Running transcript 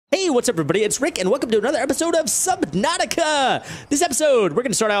Hey, what's up, everybody? It's Rick, and welcome to another episode of Subnautica. This episode, we're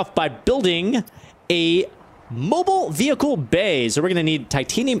going to start off by building a mobile vehicle bay. So we're going to need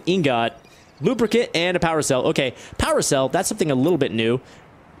titanium ingot, lubricant, and a power cell. Okay, power cell, that's something a little bit new.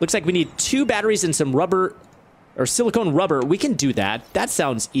 Looks like we need 2 batteries and some rubber, or silicone rubber. We can do that. That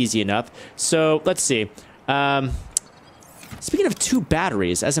sounds easy enough. So, let's see. Speaking of 2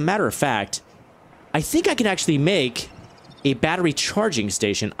 batteries, as a matter of fact, I think I can actually make a battery charging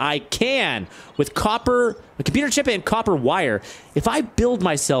station. I can, with copper, a computer chip and copper wire. If I build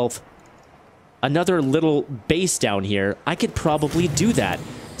myself another little base down here, I could probably do that.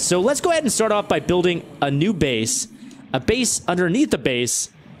 So let's go ahead and start off by building a new base, a base underneath the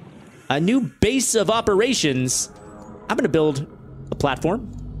base, a new base of operations. I'm gonna build a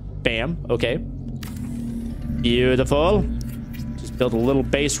platform. Bam, okay. Beautiful. Just build a little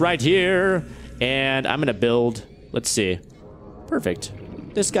base right here. And I'm gonna build, let's see. Perfect.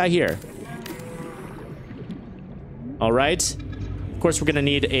 This guy here. All right. Of course, we're going to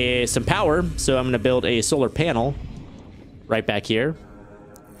need some power, so I'm going to build a solar panel right back here.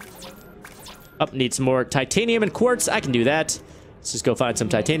 Oh, need some more titanium and quartz. I can do that. Let's just go find some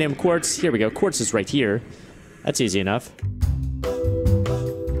titanium quartz. Here we go. Quartz is right here. That's easy enough.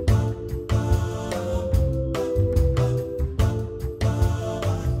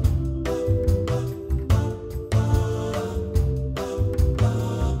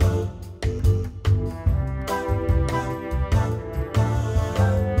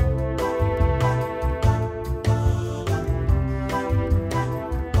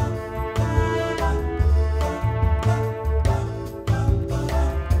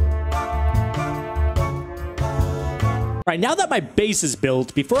 All right, now that my base is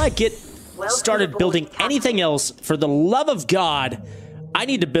built, before I get started building anything else, for the love of God, I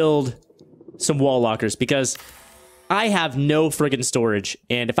need to build some wall lockers because I have no friggin' storage.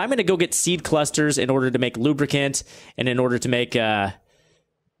 And if I'm going to go get seed clusters in order to make lubricant and in order to make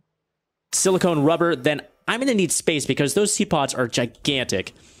silicone rubber, then I'm going to need space because those seed pods are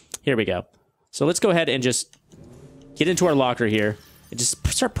gigantic. Here we go. So let's go ahead and just get into our locker here. And just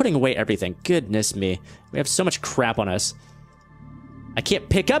start putting away everything. Goodness me. We have so much crap on us. I can't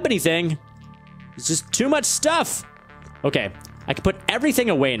pick up anything. It's just too much stuff. Okay. I can put everything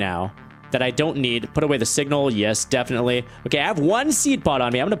away now that I don't need. Put away the signal. Yes, definitely. Okay, I have 1 seed pod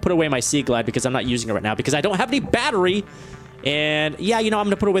on me. I'm going to put away my seed glide because I'm not using it right now because I don't have any battery. And yeah, you know, I'm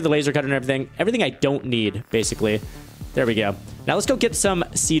going to put away the laser cutter and everything. Everything I don't need, basically. There we go. Now let's go get some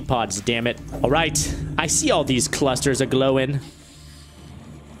seed pods, damn it. All right. I see all these clusters are glowing.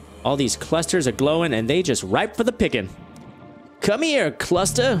 All these clusters are glowing, and they just ripe for the picking. Come here,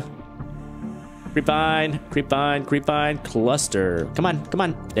 cluster. Creepine, creepine, creepine, cluster. Come on, come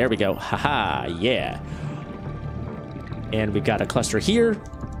on. There we go. Haha, yeah. And we've got a cluster here.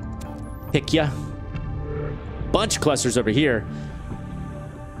 Pick ya. Bunch of clusters over here.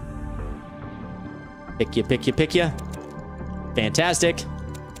 Pick ya, pick ya, pick ya. Fantastic.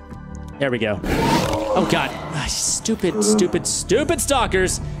 There we go. Oh, God. Stupid, stupid, stupid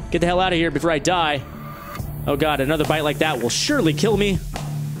stalkers. Get the hell out of here before I die. Oh, God. Another bite like that will surely kill me.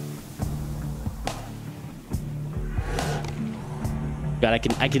 God, I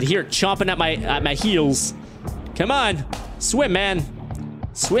can hear it chomping at my heels. Come on. Swim, man.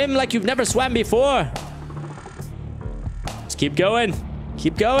 Swim like you've never swam before. Just keep going.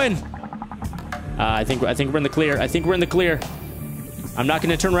 Keep going. I think we're in the clear. I think we're in the clear. I'm not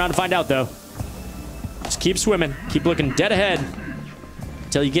going to turn around and find out, though. Just keep swimming. Keep looking dead ahead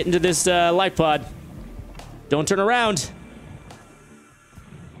until you get into this life pod. Don't turn around.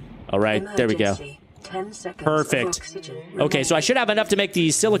 All right, there we go. 10 seconds. Perfect. Okay, so I should have enough to make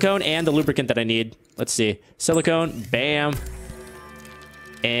the silicone and the lubricant that I need. Let's see. Silicone, bam.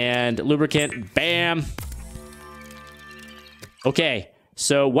 And lubricant, bam. Okay,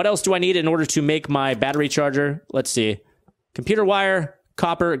 so what else do I need in order to make my battery charger? Let's see. Computer wire,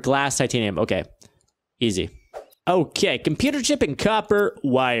 copper, glass, titanium. Okay, easy. Okay, computer chip and copper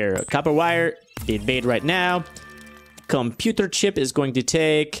wire. Copper wire being made right now. Computer chip is going to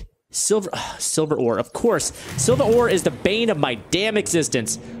take silver ore. Of course, silver ore is the bane of my damn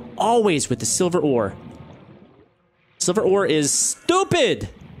existence. Always with the silver ore. Silver ore is stupid.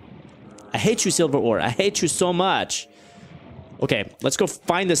 I hate you, silver ore. I hate you so much. Okay, let's go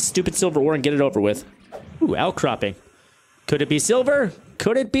find this stupid silver ore and get it over with. Ooh, outcropping. Could it be silver?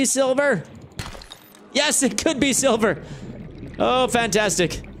 Could it be silver? Yes, it could be silver. Oh,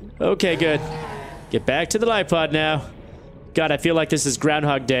 fantastic. Okay, good. Get back to the life pod now. God, I feel like this is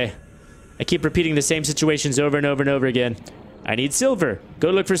Groundhog Day. I keep repeating the same situations over and over and over again. I need silver.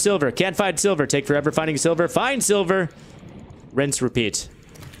 Go look for silver. Can't find silver. Take forever finding silver. Find silver. Rinse, repeat.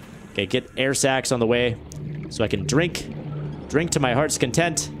 Okay, get air sacs on the way so I can drink to my heart's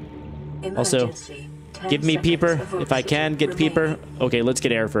content. Also, give me peeper if I can get peeper. Okay, let's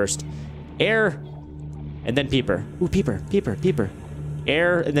get air first. Air, and then peeper. Ooh, peeper.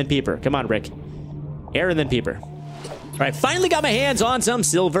 Air, and then peeper. Come on, Rick. Air, and then peeper. All right, finally got my hands on some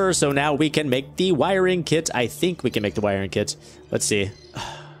silver, so now we can make the wiring kit. I think we can make the wiring kit. Let's see.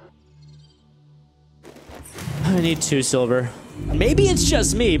 I need 2 silver. Maybe it's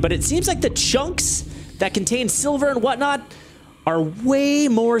just me, but it seems like the chunks that contain silver and whatnot are way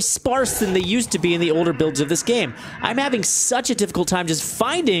more sparse than they used to be in the older builds of this game. I'm having such a difficult time just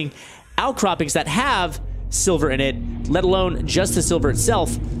finding outcroppings that have silver in it, let alone just the silver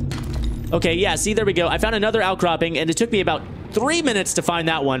itself. Okay, yeah, see, there we go. I found another outcropping, and it took me about 3 minutes to find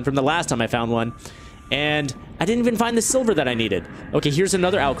that one from the last time I found one. And I didn't even find the silver that I needed. Okay, here's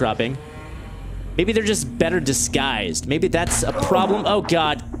another outcropping. Maybe they're just better disguised. Maybe that's a problem. Oh,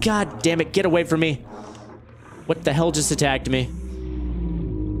 God. God damn it. Get away from me. What the hell just attacked me?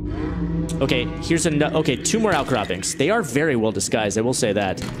 Okay, here's another. Okay, 2 more outcroppings. They are very well disguised, I will say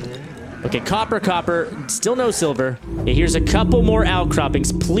that. Okay, copper. Still no silver. Okay, here's a couple more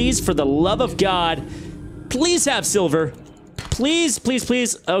outcroppings. Please, for the love of God, please have silver. Please.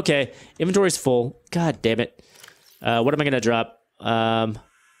 Okay, inventory's full. God damn it. What am I gonna drop?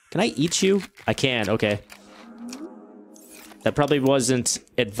 Can I eat you? I can, okay. That probably wasn't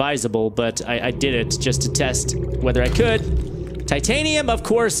advisable, but I did it just to test whether I could. Titanium, of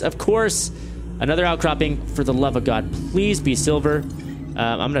course. Another outcropping, for the love of God. Please be silver.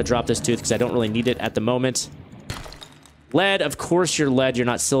 I'm gonna drop this tooth because I don't really need it at the moment. Lead, of course you're lead, you're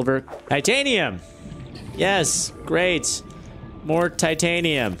not silver. Titanium! Yes, great. More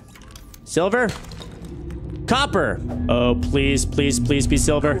titanium. Silver? Copper. Oh, please be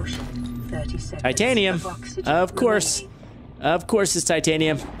silver. Titanium. Of course. Of course it's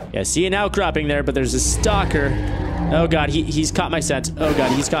titanium. Yeah, see an outcropping there, but there's a stalker. Oh, God, he's caught my scent. Oh,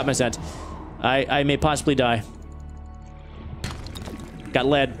 God, he's caught my scent. I may possibly die. Got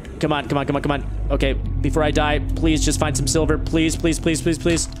lead. Come on. Okay, before I die, please just find some silver. Please.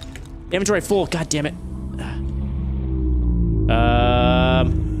 Inventory full. God damn it.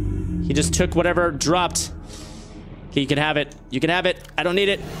 He just took whatever dropped. Okay, you can have it. I don't need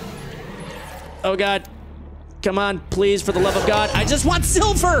it. Oh, God. Come on, please, for the love of God. I just want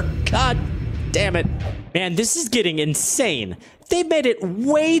silver! God damn it. Man, this is getting insane. They've made it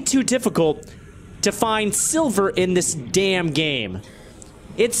way too difficult to find silver in this damn game.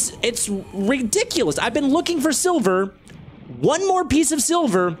 It's ridiculous. I've been looking for silver, one more piece of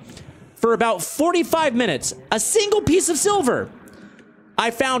silver, for about 45 minutes. A single piece of silver.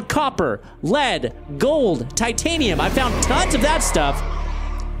 I found copper, lead, gold, titanium. I found tons of that stuff.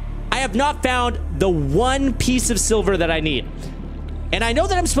 I have not found the one piece of silver that I need. And I know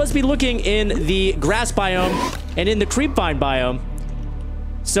that I'm supposed to be looking in the grass biome and in the creepvine biome.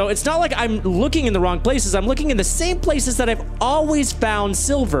 So it's not like I'm looking in the wrong places. I'm looking in the same places that I've always found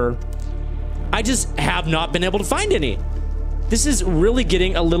silver. I just have not been able to find any. This is really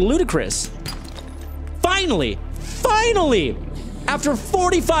getting a little ludicrous. Finally, after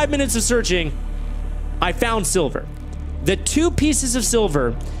 45 minutes of searching, I found silver. The 2 pieces of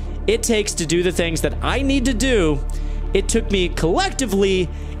silver it takes to do the things that I need to do, it took me collectively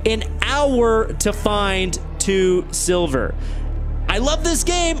an hour to find 2 silver. I love this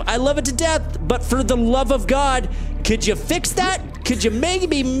game. I love it to death. But for the love of God, could you fix that? Could you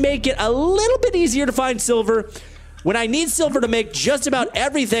maybe make it a little bit easier to find silver? When I need silver to make just about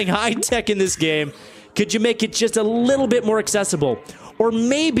everything high-tech in this game, could you make it just a little bit more accessible? Or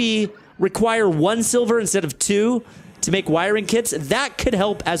maybe require 1 silver instead of 2 to make wiring kits? That could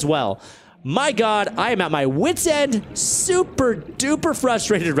help as well. My God, I am at my wit's end. Super duper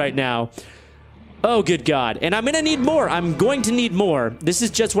frustrated right now. Oh, good God. And I'm going to need more. I'm going to need more. This is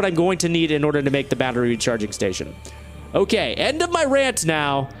just what I'm going to need in order to make the battery recharging station. Okay, end of my rant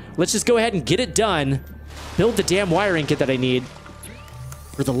now. Let's just go ahead and get it done. Build the damn wiring kit that I need.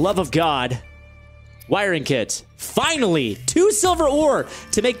 For the love of God. Wiring kit. Finally, 2 silver ore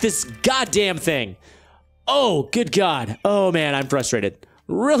to make this goddamn thing. Oh, good God. Oh, man, I'm frustrated.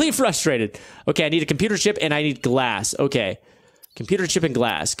 Really frustrated. Okay, I need a computer chip and I need glass. Okay. Computer chip and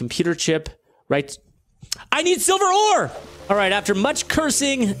glass. Computer chip, right? I need silver ore! All right, after much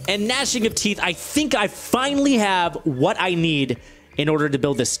cursing and gnashing of teeth, I think I finally have what I need in order to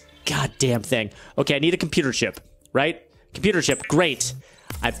build this goddamn thing. Okay, I need a computer chip, right? Computer chip, great.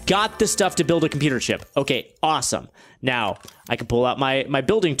 I've got the stuff to build a computer chip. Okay, awesome. Now, I can pull out my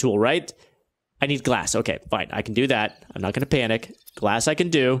building tool, right? I need glass. Okay, fine. I can do that. I'm not going to panic. Glass I can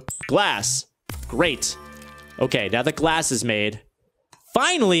do. Glass. Great. Okay, now the glass is made.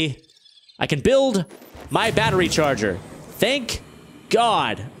 Finally, I can build my battery charger. Thank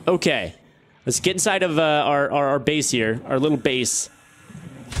God. Okay. Let's get inside of our base here. Our little base.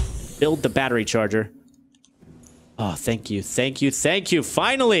 Build the battery charger. Oh, thank you. Thank you. Thank you.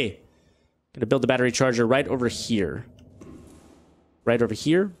 Finally. Gonna build the battery charger right over here. Right over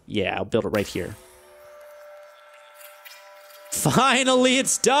here? Yeah, I'll build it right here. Finally,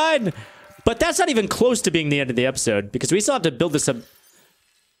 it's done! But that's not even close to being the end of the episode, because we still have to build this up.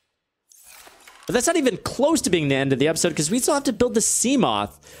 But that's not even close to being the end of the episode, because we still have to build the sea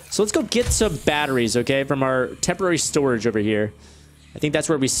moth. So let's go get some batteries, okay, from our temporary storage over here. I think that's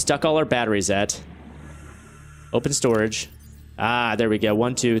where we stuck all our batteries at. Open storage. Ah, there we go.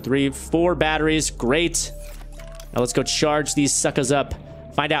 1, 2, 3, 4 batteries. Great. Now let's go charge these suckers up.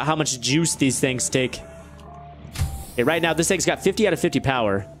 Find out how much juice these things take. Okay, right now, this thing's got 50 out of 50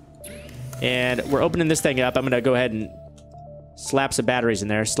 power. And we're opening this thing up. I'm going to go ahead and slap some batteries in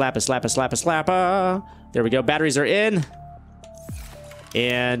there. Slap a, slap a, slap a, slap a. There we go. Batteries are in.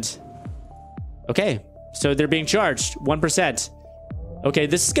 And... okay. So they're being charged. 1%. Okay,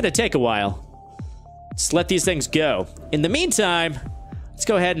 this is going to take a while. Let's let these things go. In the meantime, let's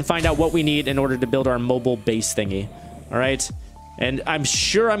go ahead and find out what we need in order to build our mobile base thingy. All right? And I'm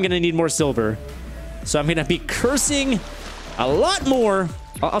sure I'm going to need more silver. So I'm going to be cursing a lot more.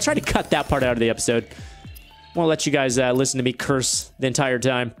 I'll try to cut that part out of the episode. Won't let you guys listen to me curse the entire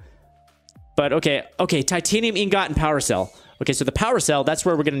time. But okay, titanium ingot and power cell. Okay, so the power cell, that's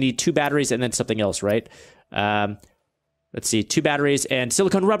where we're going to need 2 batteries and then something else, right? Let's see, 2 batteries and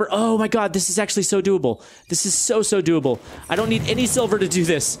silicone rubber. Oh my god, this is actually so doable. This is so doable. I don't need any silver to do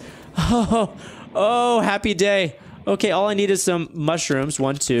this. Oh, happy day. Okay, all I need is some mushrooms.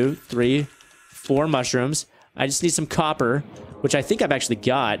 1, 2, 3, 4 mushrooms. I just need some copper, which I think I've actually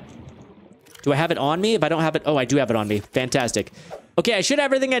got. Do I have it on me? If I don't have it... oh, I do have it on me. Fantastic. Okay, I should have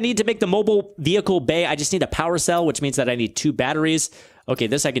everything I need to make the mobile vehicle bay. I just need a power cell, which means that I need 2 batteries. Okay,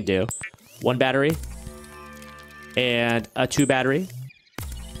 this I can do. 1 battery. And a 2 battery.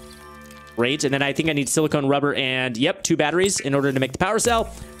 Great. And then I think I need silicone rubber and, yep, 2 batteries in order to make the power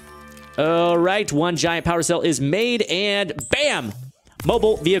cell. All right, 1 giant power cell is made, and bam!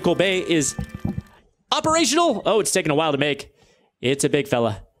 Mobile vehicle bay is operational. Oh, it's taking a while to make. It's a big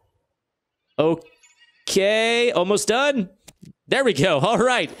fella. Okay, almost done. There we go. All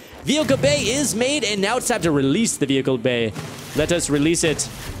right, vehicle bay is made, and now it's time to release the vehicle bay. Let us release it.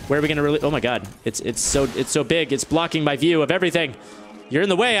 Where are we gonna release? Oh my god, it's so big. It's blocking my view of everything. You're in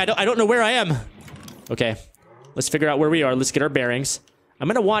the way. I don't know where I am. Okay, let's figure out where we are. Let's get our bearings. I'm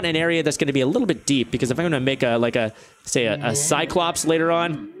gonna want an area that's gonna be a little bit deep, because if I'm gonna make a cyclops later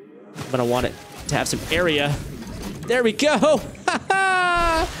on, I'm gonna want it to have some area. There we go.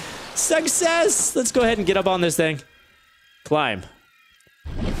 Success. Let's go ahead and get up on this thing. Climb.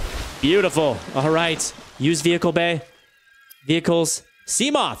 Beautiful. All right. Use vehicle bay. Vehicles. Sea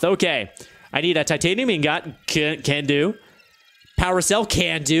moth. Okay. I need a titanium ingot. Can do. Power cell.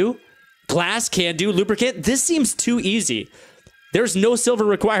 Can do. Glass. Can do. Lubricant. This seems too easy. There's no silver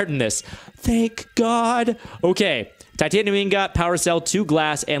required in this. Thank God. Okay. Titanium ingot, power cell, 2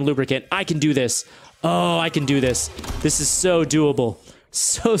 glass, and lubricant. I can do this. Oh, I can do this. This is so doable.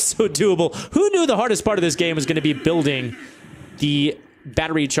 So doable. Who knew the hardest part of this game was going to be building the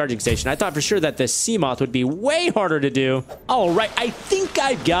battery charging station? I thought for sure that the sea moth would be way harder to do. All right, I think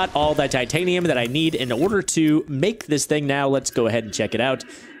I've got all the titanium that I need in order to make this thing now. Let's go ahead and check it out.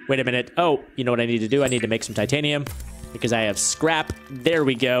 Wait a minute. Oh, you know what I need to do? I need to make some titanium because I have scrap. There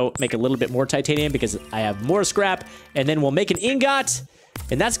we go. Make a little bit more titanium because I have more scrap. And then we'll make an ingot.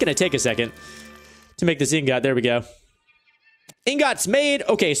 And that's going to take a second to make this ingot. There we go. Ingot's made.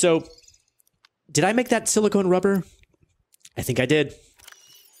 Okay, so did I make that silicone rubber? I think I did.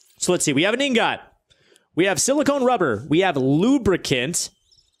 So let's see. We have an ingot. We have silicone rubber. We have lubricant.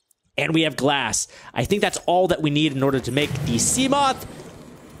 And we have glass. I think that's all that we need in order to make the sea moth.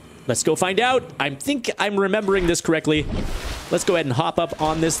 Let's go find out. I think I'm remembering this correctly. Let's go ahead and hop up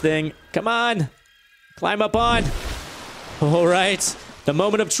on this thing. Come on. Climb up on. All right. The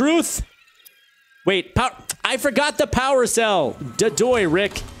moment of truth. Wait, I forgot the power cell. Dadoy,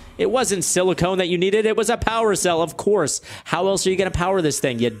 Rick. It wasn't silicone that you needed. It was a power cell, of course. How else are you going to power this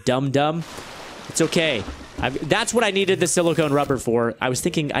thing, you dumb? It's okay. That's what I needed the silicone rubber for. I was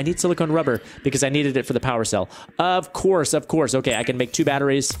thinking I need silicone rubber because I needed it for the power cell. Of course. Okay, I can make 2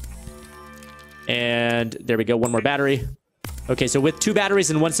 batteries. And there we go, 1 more battery. Okay, so with 2 batteries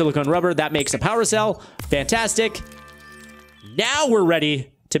and 1 silicone rubber, that makes a power cell. Fantastic. Now we're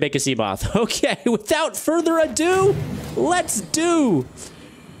ready to make a sea moth. Okay, without further ado, let's do.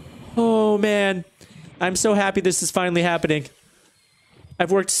 Oh, man. I'm so happy this is finally happening.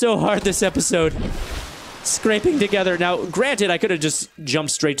 I've worked so hard this episode. Scraping together. Now, granted, I could have just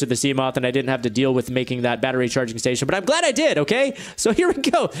jumped straight to the Seamoth and I didn't have to deal with making that battery charging station, but I'm glad I did, okay? So here we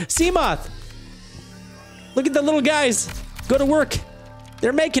go. Seamoth. Look at the little guys. Go to work.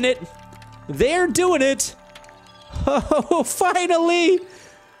 They're making it. They're doing it. Oh, finally.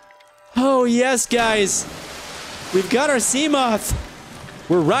 Oh, yes, guys. We've got our Seamoth.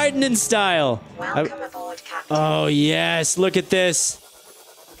 We're riding in style. Welcome aboard, Captain. Oh, yes. Look at this.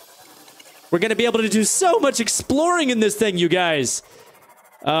 We're going to be able to do so much exploring in this thing, you guys.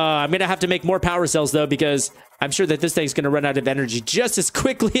 I'm going to have to make more power cells, though, because I'm sure that this thing's going to run out of energy just as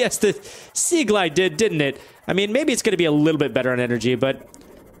quickly as the Sea Glide did, didn't it? I mean, maybe it's going to be a little bit better on energy, but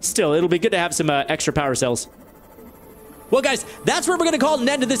still, it'll be good to have some extra power cells. Well, guys, that's where we're going to call it an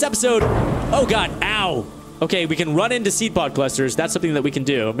end to this episode. Oh, God. Ow. Okay, we can run into seed pod clusters. That's something that we can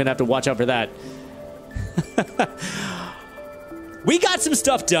do. I'm going to have to watch out for that. We got some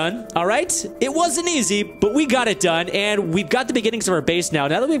stuff done, all right? It wasn't easy, but we got it done, and we've got the beginnings of our base now.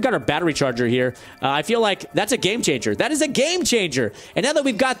 Now that we've got our battery charger here, I feel like that's a game changer. That is a game changer. And now that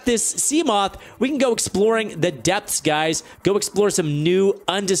we've got this Seamoth, we can go exploring the depths, guys. Go explore some new,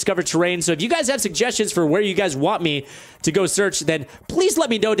 undiscovered terrain. So if you guys have suggestions for where you guys want me to go search, then please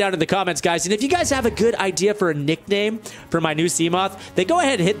let me know down in the comments, guys. And if you guys have a good idea for a nickname for my new Seamoth, then go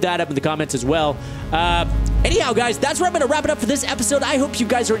ahead and hit that up in the comments as well. Anyhow, guys, that's where I'm going to wrap it up for this episode. I hope you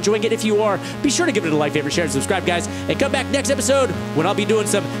guys are enjoying it. If you are, be sure to give it a like, favorite, share, and subscribe, guys. And come back next episode when I'll be doing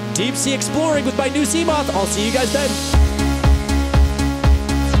some deep sea exploring with my new Seamoth. I'll see you guys then.